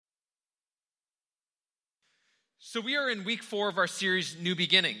So we are in week 4 of our series, New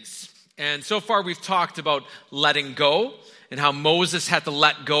Beginnings. And so far we've talked about letting go and how Moses had to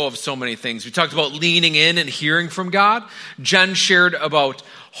let go of so many things. We talked about leaning in and hearing from God. Jen shared about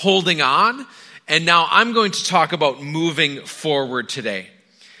holding on. And now I'm going to talk about moving forward today.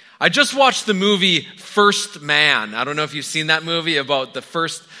 I just watched the movie First Man. I don't know if you've seen that movie about the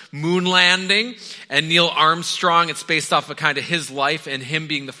first moon landing and Neil Armstrong. It's based off of kind of his life and him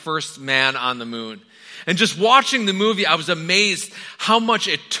being the first man on the moon. And just watching the movie, I was amazed how much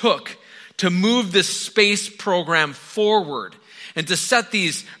it took to move this space program forward and to set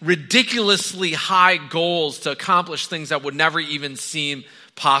these ridiculously high goals to accomplish things that would never even seem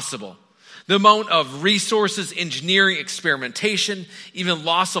possible. The amount of resources, engineering, experimentation, even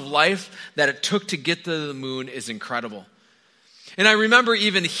loss of life that it took to get to the moon is incredible. And I remember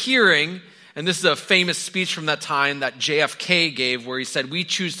even hearing, and this is a famous speech from that time that JFK gave, where he said, "We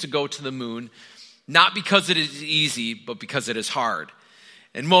choose to go to the moon, not because it is easy, but because it is hard."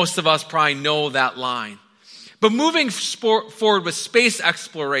 And most of us probably know that line. But moving forward with space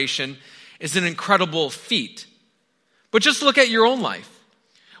exploration is an incredible feat. But just look at your own life.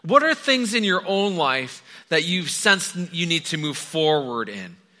 What are things in your own life that you've sensed you need to move forward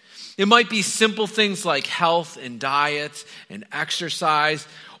in? It might be simple things like health and diet and exercise,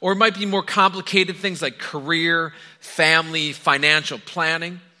 or it might be more complicated things like career, family, financial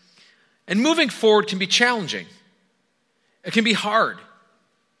planning. And moving forward can be challenging. It can be hard.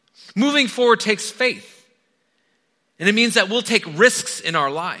 Moving forward takes faith. And it means that we'll take risks in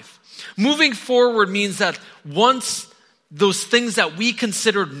our life. Moving forward means that once those things that we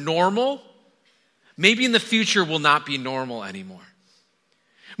considered normal, maybe in the future will not be normal anymore.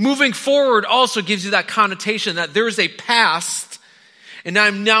 Moving forward also gives you that connotation that there is a past, and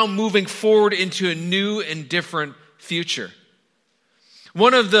I'm now moving forward into a new and different future.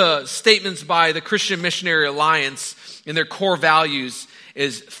 One of the statements by the Christian Missionary Alliance in their core values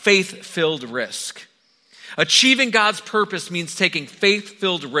is faith-filled risk. Achieving God's purpose means taking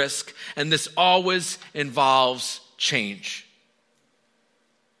faith-filled risk, and this always involves change.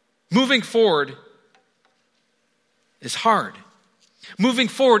 Moving forward is hard. Moving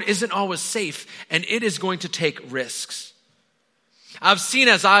forward isn't always safe, and it is going to take risks. I've seen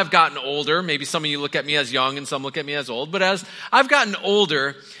as I've gotten older, maybe some of you look at me as young and some look at me as old, but as I've gotten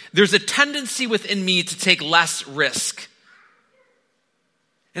older, there's a tendency within me to take less risk.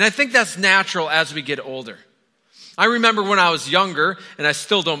 And I think that's natural as we get older. I remember when I was younger, and I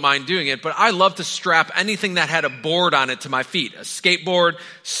still don't mind doing it, but I love to strap anything that had a board on it to my feet. A skateboard,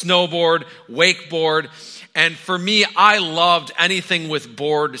 snowboard, wakeboard. And for me, I loved anything with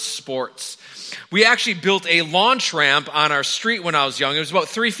board sports. We actually built a launch ramp on our street when I was young. It was about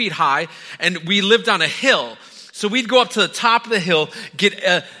 3 feet high, and we lived on a hill. So we'd go up to the top of the hill, get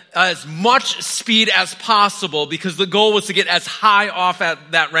as much speed as possible, because the goal was to get as high off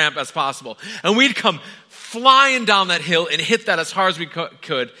at that ramp as possible. And we'd come flying down that hill and hit that as hard as we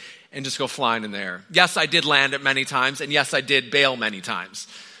could and just go flying in the air. Yes, I did land it many times, and yes, I did bail many times.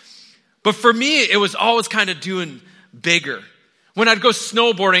 But for me, it was always kind of doing bigger. When I'd go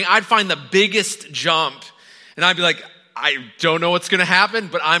snowboarding, I'd find the biggest jump, and I'd be like, I don't know what's going to happen,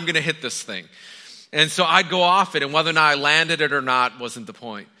 but I'm going to hit this thing. And so I'd go off it, and whether or not I landed it or not wasn't the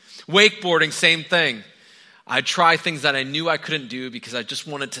point. Wakeboarding, same thing. I'd try things that I knew I couldn't do because I just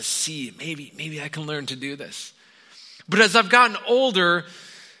wanted to see, maybe I can learn to do this. But as I've gotten older,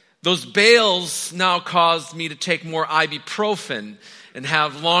 those bails now caused me to take more ibuprofen and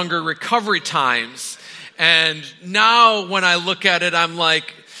have longer recovery times. And now when I look at it, I'm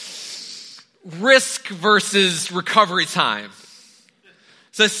like, risk versus recovery time.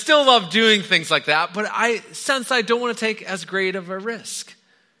 So I still love doing things like that, but I sense I don't want to take as great of a risk.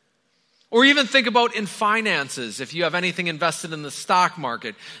 Or even think about in finances. If you have anything invested in the stock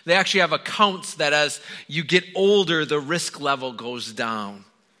market, they actually have accounts that as you get older, the risk level goes down.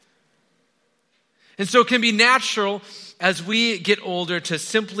 And so it can be natural as we get older to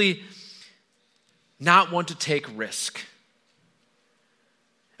simply not want to take risk.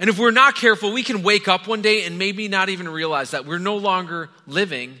 And if we're not careful, we can wake up one day and maybe not even realize that we're no longer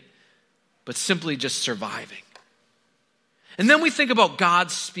living, but simply just surviving. And then we think about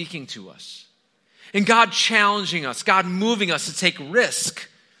God speaking to us and God challenging us, God moving us to take risk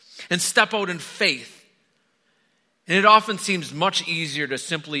and step out in faith. And it often seems much easier to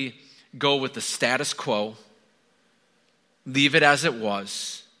simply go with the status quo, leave it as it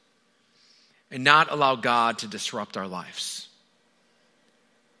was, and not allow God to disrupt our lives.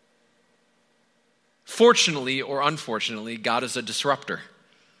 Fortunately or unfortunately, God is a disruptor.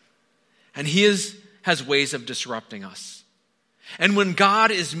 And He has ways of disrupting us. And when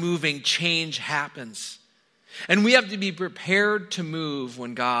God is moving, change happens. And we have to be prepared to move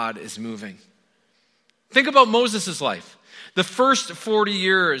when God is moving. Think about Moses' life. The first 40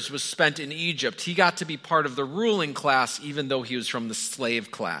 years was spent in Egypt. He got to be part of the ruling class, even though he was from the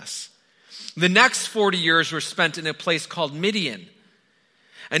slave class. The next 40 years were spent in a place called Midian.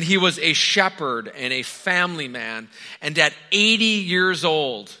 And he was a shepherd and a family man. And at 80 years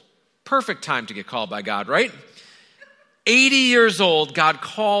old, perfect time to get called by God, right? 80 years old, God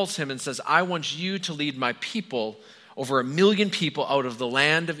calls him and says, I want you to lead my people, over 1 million people, out of the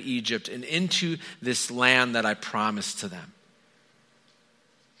land of Egypt and into this land that I promised to them.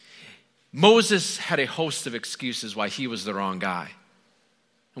 Moses had a host of excuses why he was the wrong guy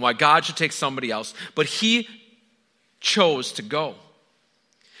and why God should take somebody else, but he chose to go.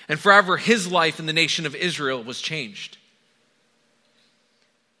 And forever, his life in the nation of Israel was changed.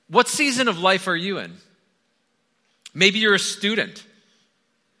 What season of life are you in? Maybe you're a student.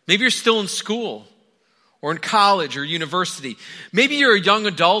 Maybe you're still in school or in college or university. Maybe you're a young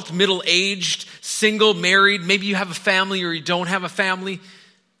adult, middle-aged, single, married. Maybe you have a family or you don't have a family.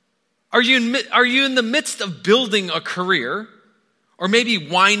 Are you in the midst of building a career, or maybe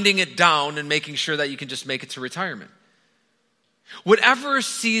winding it down and making sure that you can just make it to retirement? Whatever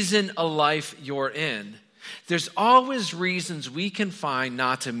season of life you're in, there's always reasons we can find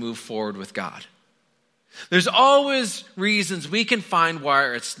not to move forward with God. There's always reasons we can find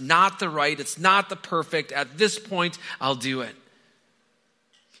why it's not the right, it's not the perfect. At this point, I'll do it.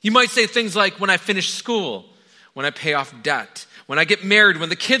 You might say things like, when I finish school, when I pay off debt, when I get married, when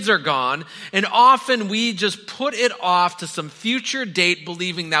the kids are gone. And often we just put it off to some future date,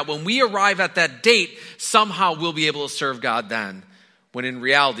 believing that when we arrive at that date, somehow we'll be able to serve God then. When in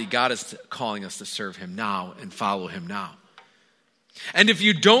reality, God is calling us to serve him now and follow him now. And if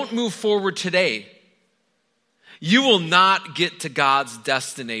you don't move forward today, you will not get to God's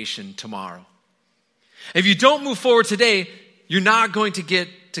destination tomorrow. If you don't move forward today, you're not going to get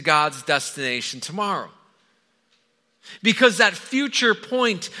to God's destination tomorrow. Because that future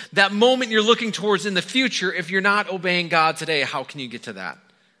point, that moment you're looking towards in the future, if you're not obeying God today, how can you get to that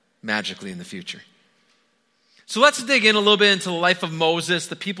magically in the future? So let's dig in a little bit into the life of Moses,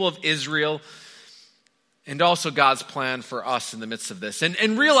 the people of Israel, and also God's plan for us in the midst of this.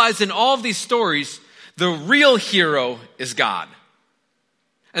 And realize in all of these stories, the real hero is God.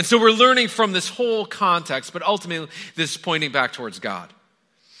 And so we're learning from this whole context, but ultimately this is pointing back towards God.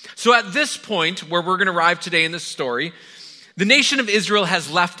 So at this point, where we're going to arrive today in this story, the nation of Israel has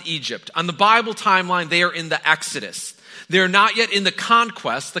left Egypt. On the Bible timeline, they are in the Exodus. They're not yet in the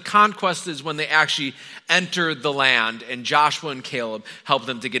conquest. The conquest is when they actually enter the land, and Joshua and Caleb help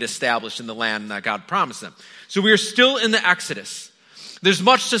them to get established in the land that God promised them. So we are still in the Exodus. There's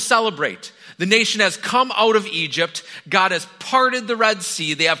much to celebrate. The nation has come out of Egypt. God has parted the Red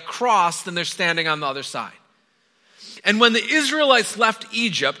Sea. They have crossed, and they're standing on the other side. And when the Israelites left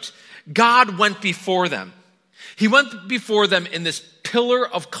Egypt, God went before them. He went before them in this pillar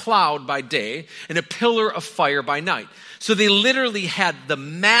of cloud by day and a pillar of fire by night. So they literally had the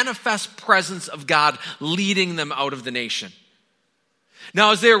manifest presence of God leading them out of the nation.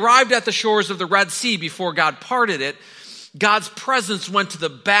 Now, as they arrived at the shores of the Red Sea before God parted it, God's presence went to the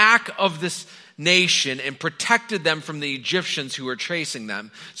back of this nation and protected them from the Egyptians who were chasing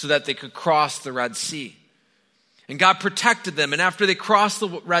them so that they could cross the Red Sea. And God protected them. And after they crossed the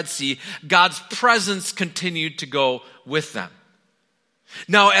Red Sea, God's presence continued to go with them.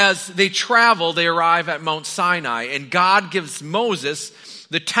 Now, as they travel, they arrive at Mount Sinai, and God gives Moses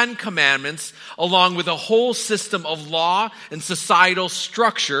the 10 Commandments along with a whole system of law and societal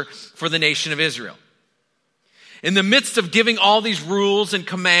structure for the nation of Israel. In the midst of giving all these rules and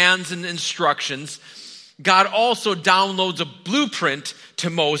commands and instructions, God also downloads a blueprint to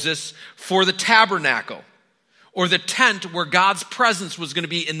Moses for the tabernacle, or the tent where God's presence was going to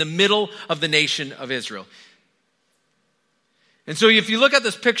be in the middle of the nation of Israel. And so if you look at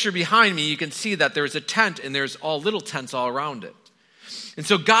this picture behind me, you can see that there's a tent and there's all little tents all around it. And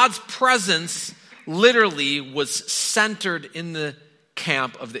so God's presence literally was centered in the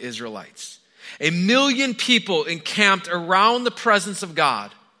camp of the Israelites. 1 million people encamped around the presence of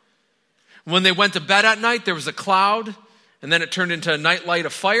God. When they went to bed at night, there was a cloud, and then it turned into a nightlight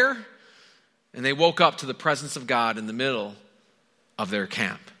of fire, and they woke up to the presence of God in the middle of their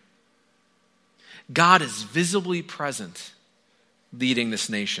camp. God is visibly present, leading this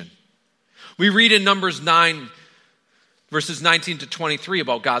nation. We read in Numbers 9, verses 19 to 23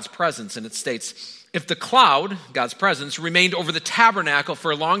 about God's presence, and it states, if the cloud, God's presence, remained over the tabernacle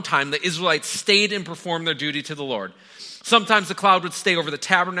for a long time, the Israelites stayed and performed their duty to the Lord. Sometimes the cloud would stay over the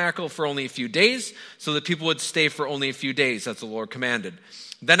tabernacle for only a few days, so the people would stay for only a few days, as the Lord commanded.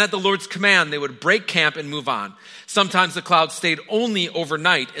 Then at the Lord's command, they would break camp and move on. Sometimes the cloud stayed only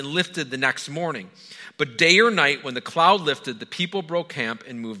overnight and lifted the next morning. But day or night, when the cloud lifted, the people broke camp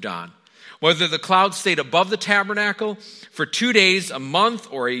and moved on. Whether the cloud stayed above the tabernacle for 2 days, a month,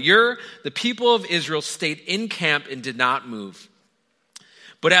 or a year, the people of Israel stayed in camp and did not move.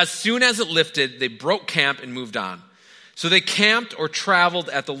 But as soon as it lifted, they broke camp and moved on. So they camped or traveled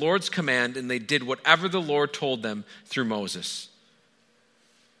at the Lord's command, and they did whatever the Lord told them through Moses.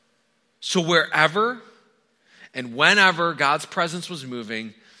 So wherever and whenever God's presence was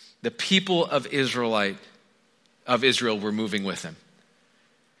moving, the people of Israel were moving with him.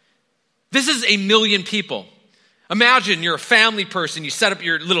 This is 1 million people. Imagine you're a family person. You set up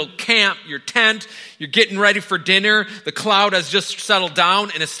your little camp, your tent. You're getting ready for dinner. The cloud has just settled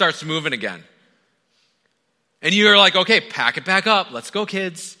down and it starts moving again. And you're like, okay, pack it back up. Let's go,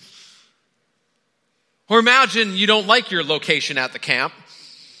 kids. Or imagine you don't like your location at the camp.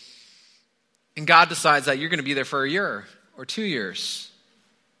 And God decides that you're going to be there for a year or 2 years.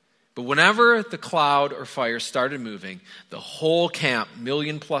 But whenever the cloud or fire started moving, the whole camp, 1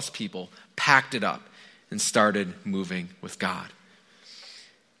 million plus people, packed it up and started moving with God.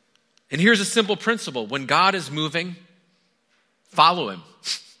 And here's a simple principle. When God is moving, follow him.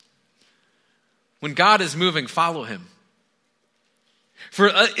 When God is moving, follow him.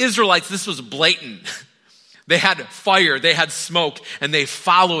 For Israelites, this was blatant. They had fire, they had smoke, and they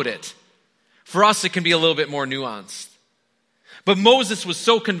followed it. For us, it can be a little bit more nuanced. But Moses was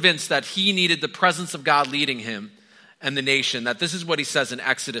so convinced that he needed the presence of God leading him and the nation that this is what he says in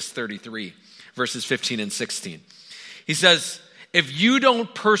Exodus 33, verses 15 and 16. He says, if you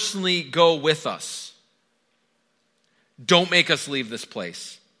don't personally go with us, don't make us leave this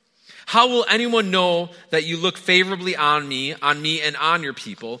place. How will anyone know that you look favorably on me and on your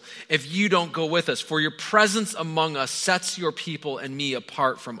people if you don't go with us? For your presence among us sets your people and me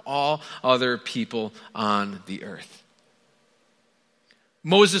apart from all other people on the earth.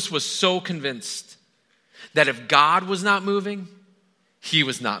 Moses was so convinced that if God was not moving, he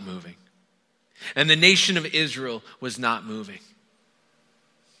was not moving. And the nation of Israel was not moving.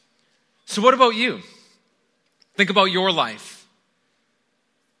 So what about you? Think about your life.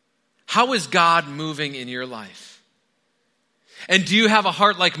 How is God moving in your life? And do you have a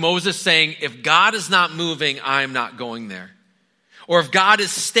heart like Moses saying, if God is not moving, I'm not going there? Or if God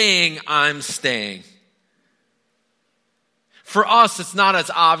is staying, I'm staying? For us, it's not as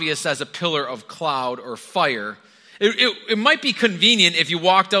obvious as a pillar of cloud or fire. It might be convenient if you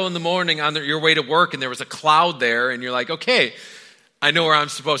walked out in the morning on your way to work and there was a cloud there and you're like, okay, I know where I'm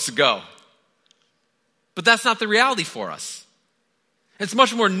supposed to go. But that's not the reality for us. It's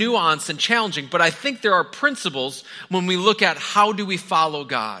much more nuanced and challenging, but I think there are principles when we look at how do we follow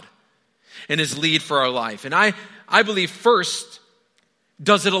God and his lead for our life. And I believe first,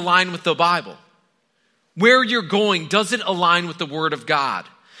 does it align with the Bible? Where you're going, does it align with the Word of God?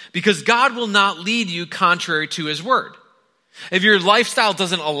 Because God will not lead you contrary to his Word. If your lifestyle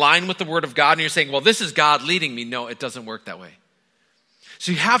doesn't align with the Word of God and you're saying, well, this is God leading me, no, it doesn't work that way.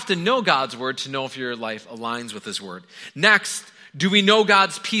 So you have to know God's Word to know if your life aligns with his Word. Next, do we know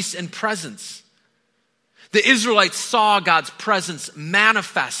God's peace and presence? The Israelites saw God's presence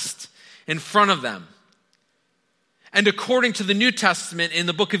manifest in front of them. And according to the New Testament, in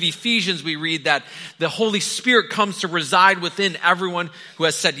the book of Ephesians, we read that the Holy Spirit comes to reside within everyone who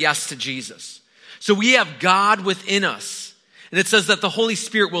has said yes to Jesus. So we have God within us. And it says that the Holy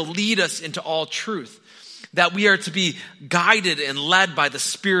Spirit will lead us into all truth. That we are to be guided and led by the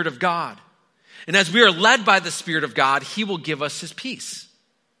Spirit of God. And as we are led by the Spirit of God, he will give us his peace.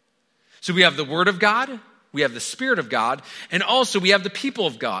 So we have the Word of God, we have the Spirit of God, and also we have the people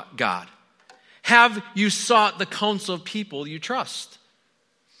of God. Have you sought the counsel of people you trust?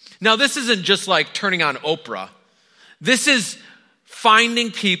 Now, this isn't just like turning on Oprah. This is finding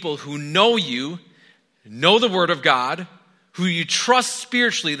people who know you, know the Word of God, who you trust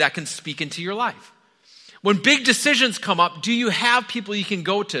spiritually that can speak into your life. When big decisions come up, do you have people you can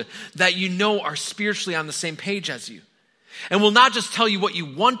go to that you know are spiritually on the same page as you? And will not just tell you what you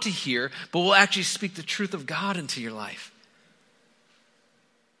want to hear, but will actually speak the truth of God into your life.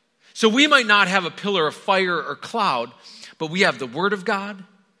 So we might not have a pillar of fire or cloud, but we have the Word of God,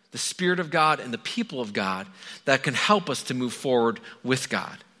 the Spirit of God, and the people of God that can help us to move forward with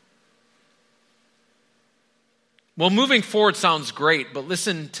God. Well, moving forward sounds great, but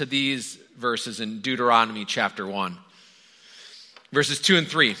listen to these verses in Deuteronomy chapter 1, verses 2 and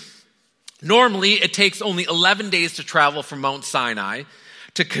 3. Normally, it takes only 11 days to travel from Mount Sinai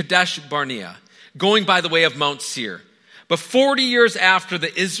to Kadesh Barnea, going by the way of Mount Seir. But 40 years after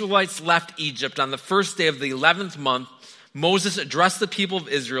the Israelites left Egypt, on the first day of the 11th month, Moses addressed the people of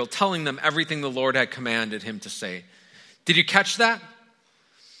Israel, telling them everything the Lord had commanded him to say. Did you catch that?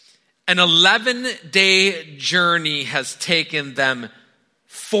 An 11-day journey has taken them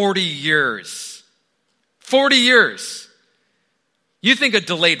 40 years. 40 years. You think a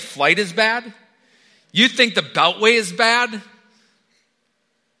delayed flight is bad? You think the Beltway is bad?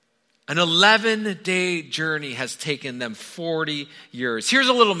 An 11-day journey has taken them 40 years. Here's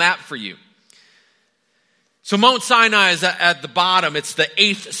a little map for you. So Mount Sinai is at the bottom. It's the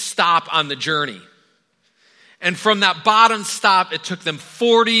 8th stop on the journey. And from that bottom stop, it took them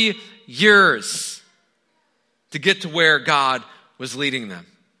 40 years to get to where God was leading them.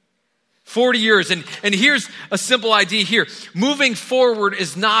 40 years. And here's a simple idea here. Moving forward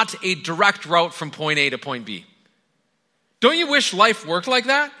is not a direct route from point A to point B. Don't you wish life worked like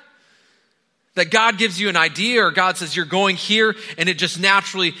that? That God gives you an idea, or God says you're going here, and it just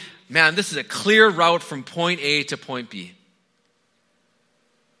naturally, man, this is a clear route from point A to point B.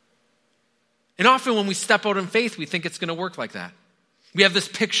 And often when we step out in faith, we think it's going to work like that. We have this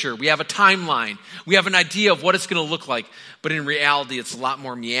picture, we have a timeline, we have an idea of what it's going to look like, but in reality, it's a lot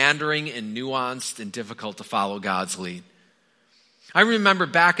more meandering and nuanced and difficult to follow God's lead. I remember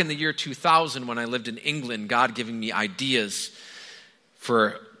back in the year 2000 when I lived in England, God giving me ideas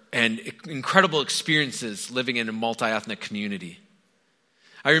for and incredible experiences living in a multi-ethnic community.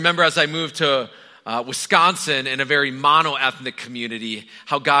 I remember as I moved to Wisconsin in a very mono-ethnic community,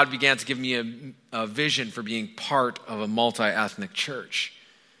 how God began to give me a vision for being part of a multi-ethnic church.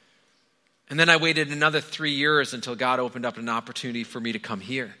 And then I waited another 3 years until God opened up an opportunity for me to come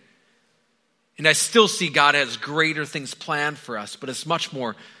here. And I still see God has greater things planned for us, but it's much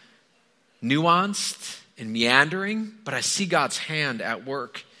more nuanced and meandering, but I see God's hand at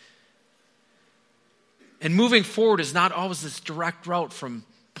work. And moving forward is not always this direct route from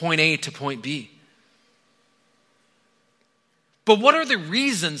point A to point B. But what are the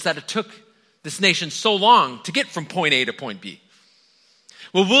reasons that it took this nation so long to get from point A to point B?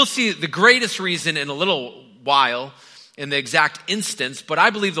 Well, we'll see the greatest reason in a little while in the exact instance, but I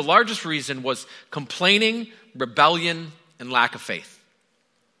believe the largest reason was complaining, rebellion, and lack of faith.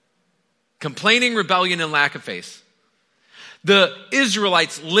 Complaining, rebellion, and lack of faith. The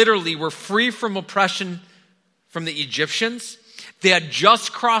Israelites literally were free from oppression from the Egyptians. They had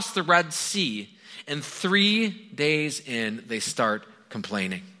just crossed the Red Sea, and 3 days in, they start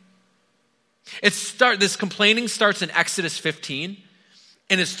complaining. This complaining starts in Exodus 15,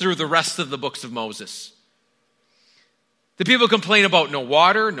 and it's through the rest of the books of Moses. The people complain about no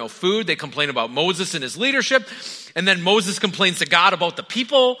water, no food. They complain about Moses and his leadership, and then Moses complains to God about the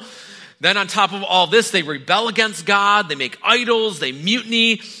people. Then on top of all this, they rebel against God, they make idols, they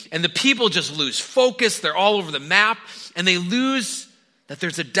mutiny, and the people just lose focus. They're all over the map, and they lose that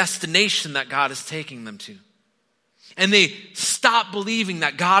there's a destination that God is taking them to. And they stop believing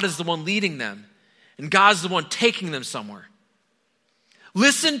that God is the one leading them, and God's the one taking them somewhere.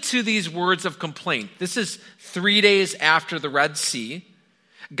 Listen to these words of complaint. This is 3 days after the Red Sea.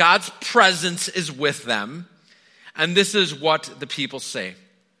 God's presence is with them, and this is what the people say.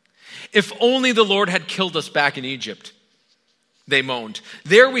 If only the Lord had killed us back in Egypt, they moaned.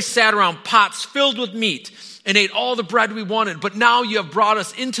 There we sat around pots filled with meat and ate all the bread we wanted. But now you have brought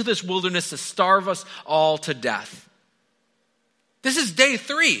us into this wilderness to starve us all to death. This is day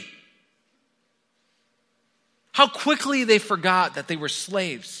 3. How quickly they forgot that they were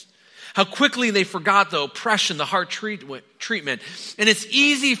slaves. How quickly they forgot the oppression, the hard treatment. And it's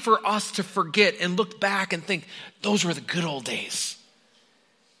easy for us to forget and look back and think, those were the good old days.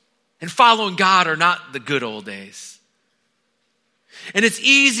 And following God are not the good old days. And it's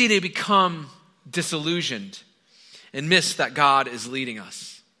easy to become disillusioned and miss that God is leading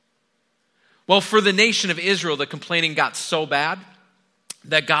us. Well, for the nation of Israel, the complaining got so bad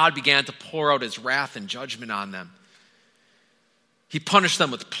that God began to pour out his wrath and judgment on them. He punished them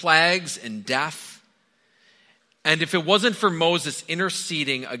with plagues and death. And if it wasn't for Moses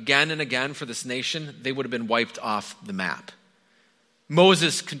interceding again and again for this nation, they would have been wiped off the map.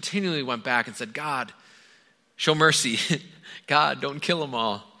 Moses continually went back and said, God, show mercy. God, don't kill them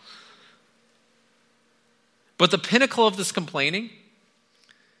all. But the pinnacle of this complaining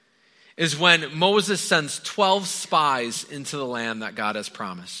is when Moses sends 12 spies into the land that God has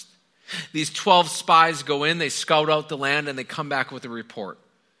promised. These 12 spies go in, they scout out the land, and they come back with a report.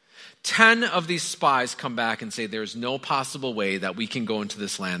 10 of these spies come back and say, there's no possible way that we can go into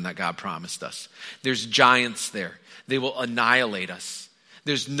this land that God promised us. There's giants there. They will annihilate us.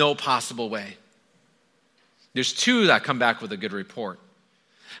 There's no possible way. There's 2 that come back with a good report.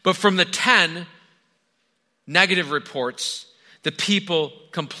 But from the 10, negative reports, the people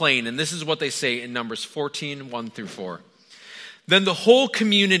complain. And this is what they say in Numbers 14, 1-4. Then the whole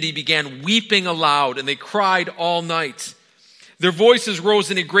community began weeping aloud, and they cried all night. Their voices rose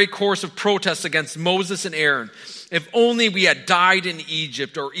in a great chorus of protest against Moses and Aaron. If only we had died in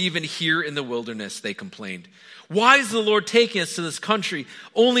Egypt or even here in the wilderness, they complained. Why is the Lord taking us to this country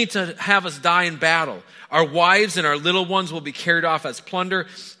only to have us die in battle? Our wives and our little ones will be carried off as plunder.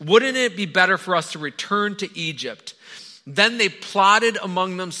 Wouldn't it be better for us to return to Egypt? Then they plotted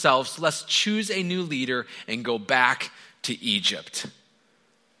among themselves, let's choose a new leader and go back to Egypt.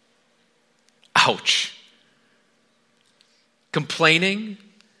 Ouch. Complaining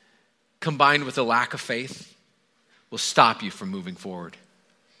combined with a lack of faith will stop you from moving forward.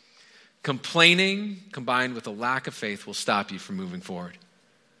 Complaining combined with a lack of faith will stop you from moving forward.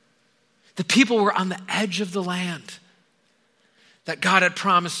 The people were on the edge of the land that God had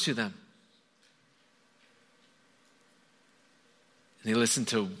promised to them. And they listened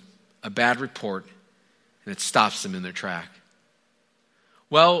to a bad report, and it stops them in their track.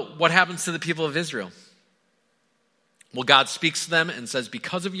 Well, what happens to the people of Israel? Well, God speaks to them and says,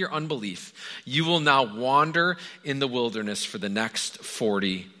 because of your unbelief, you will now wander in the wilderness for the next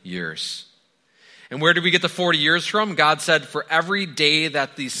 40 years. And where did we get the 40 years from? God said, for every day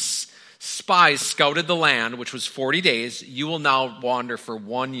that these spies scouted the land, which was 40 days, you will now wander for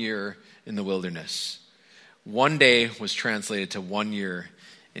 1 year in the wilderness. 1 day was translated to 1 year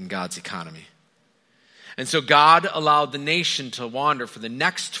in God's economy. And so God allowed the nation to wander for the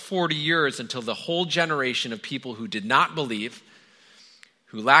next 40 years until the whole generation of people who did not believe,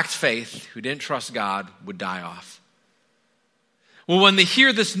 who lacked faith, who didn't trust God, would die off. Well, when they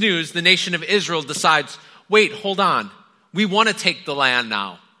hear this news, the nation of Israel decides, wait, hold on. We want to take the land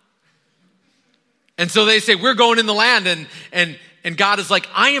now. And so they say, we're going in the land. And God is like,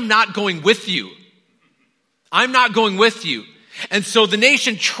 I am not going with you. I'm not going with you. And so the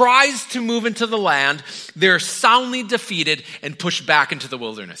nation tries to move into the land. They're soundly defeated and pushed back into the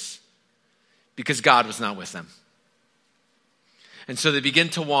wilderness because God was not with them. And so they begin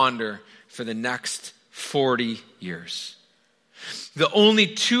to wander for the next 40 years. The only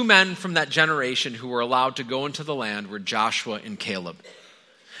two men from that generation who were allowed to go into the land were Joshua and Caleb.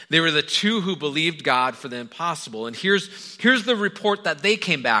 They were the two who believed God for the impossible. And here's the report that they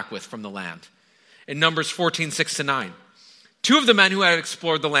came back with from the land. In Numbers 14, 6-9. Two of the men who had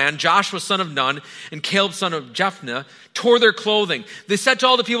explored the land, Joshua son of Nun and Caleb son of Jephunneh, tore their clothing. They said to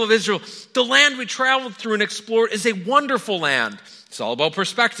all the people of Israel, the land we traveled through and explored is a wonderful land. It's all about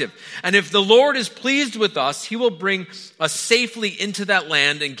perspective. And if the Lord is pleased with us, he will bring us safely into that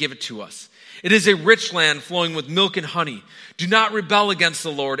land and give it to us. It is a rich land flowing with milk and honey. Do not rebel against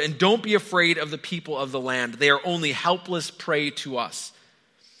the Lord and don't be afraid of the people of the land. They are only helpless prey to us.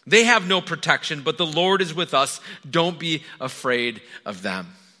 They have no protection, but the Lord is with us. Don't be afraid of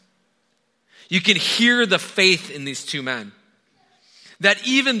them. You can hear the faith in these two men. That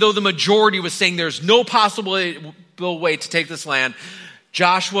even though the majority was saying there's no possible way to take this land,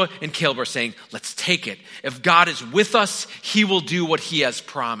 Joshua and Caleb are saying, let's take it. If God is with us, he will do what he has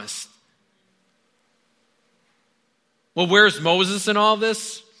promised. Well, where's Moses in all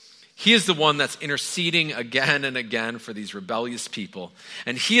this? He is the one that's interceding again and again for these rebellious people.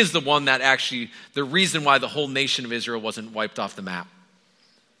 And he is the one that actually, the reason why the whole nation of Israel wasn't wiped off the map.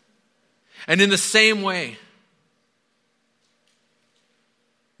 And in the same way,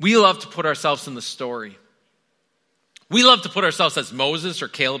 we love to put ourselves in the story. We love to put ourselves as Moses or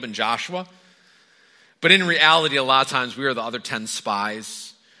Caleb and Joshua. But in reality, a lot of times we are the other 10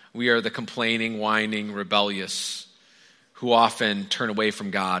 spies. We are the complaining, whining, rebellious who often turn away from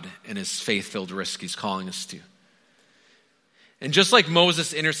God and his faith-filled risk he's calling us to. And just like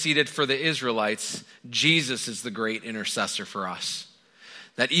Moses interceded for the Israelites, Jesus is the great intercessor for us.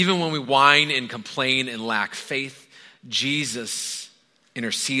 That even when we whine and complain and lack faith, Jesus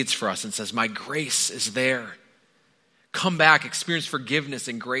intercedes for us and says, my grace is there. Come back, experience forgiveness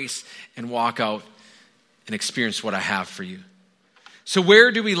and grace, and walk out and experience what I have for you. So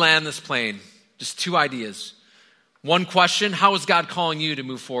where do we land this plane? Just two ideas. One question, how is God calling you to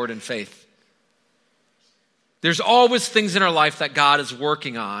move forward in faith? There's always things in our life that God is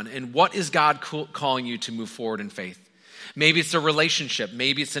working on. And what is God calling you to move forward in faith? Maybe it's a relationship.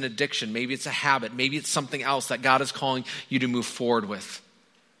 Maybe it's an addiction. Maybe it's a habit. Maybe it's something else that God is calling you to move forward with.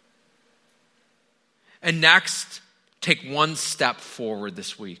 And next, take one step forward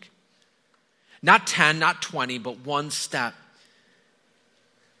this week. Not 10, not 20, but one step.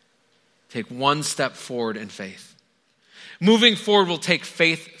 Take one step forward in faith. Moving forward will take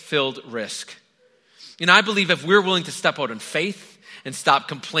faith-filled risk. And I believe if we're willing to step out in faith and stop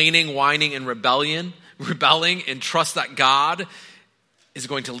complaining, whining, and rebelling, rebelling and trust that God is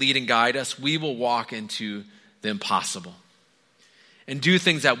going to lead and guide us, we will walk into the impossible and do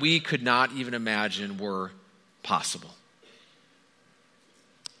things that we could not even imagine were possible.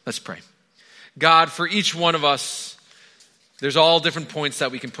 Let's pray. God, for each one of us, there's all different points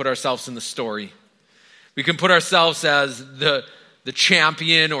that we can put ourselves in the story. We can put ourselves as the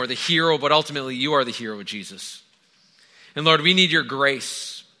champion or the hero, but ultimately you are the hero, Jesus. And Lord, we need your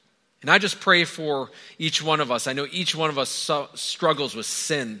grace. And I just pray for each one of us. I know each one of us struggles with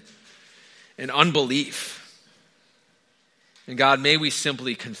sin and unbelief. And God, may we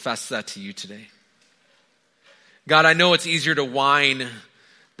simply confess that to you today. God, I know it's easier to whine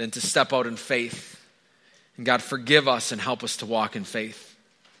than to step out in faith. And God, forgive us and help us to walk in faith.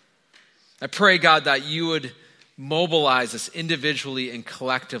 I pray, God, that you would mobilize us individually and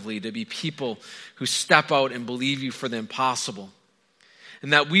collectively to be people who step out and believe you for the impossible.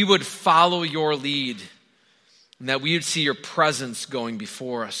 And that we would follow your lead. And that we would see your presence going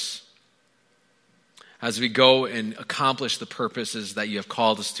before us as we go and accomplish the purposes that you have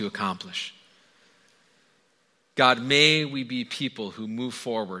called us to accomplish. God, may we be people who move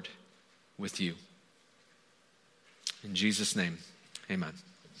forward with you. In Jesus' name, amen.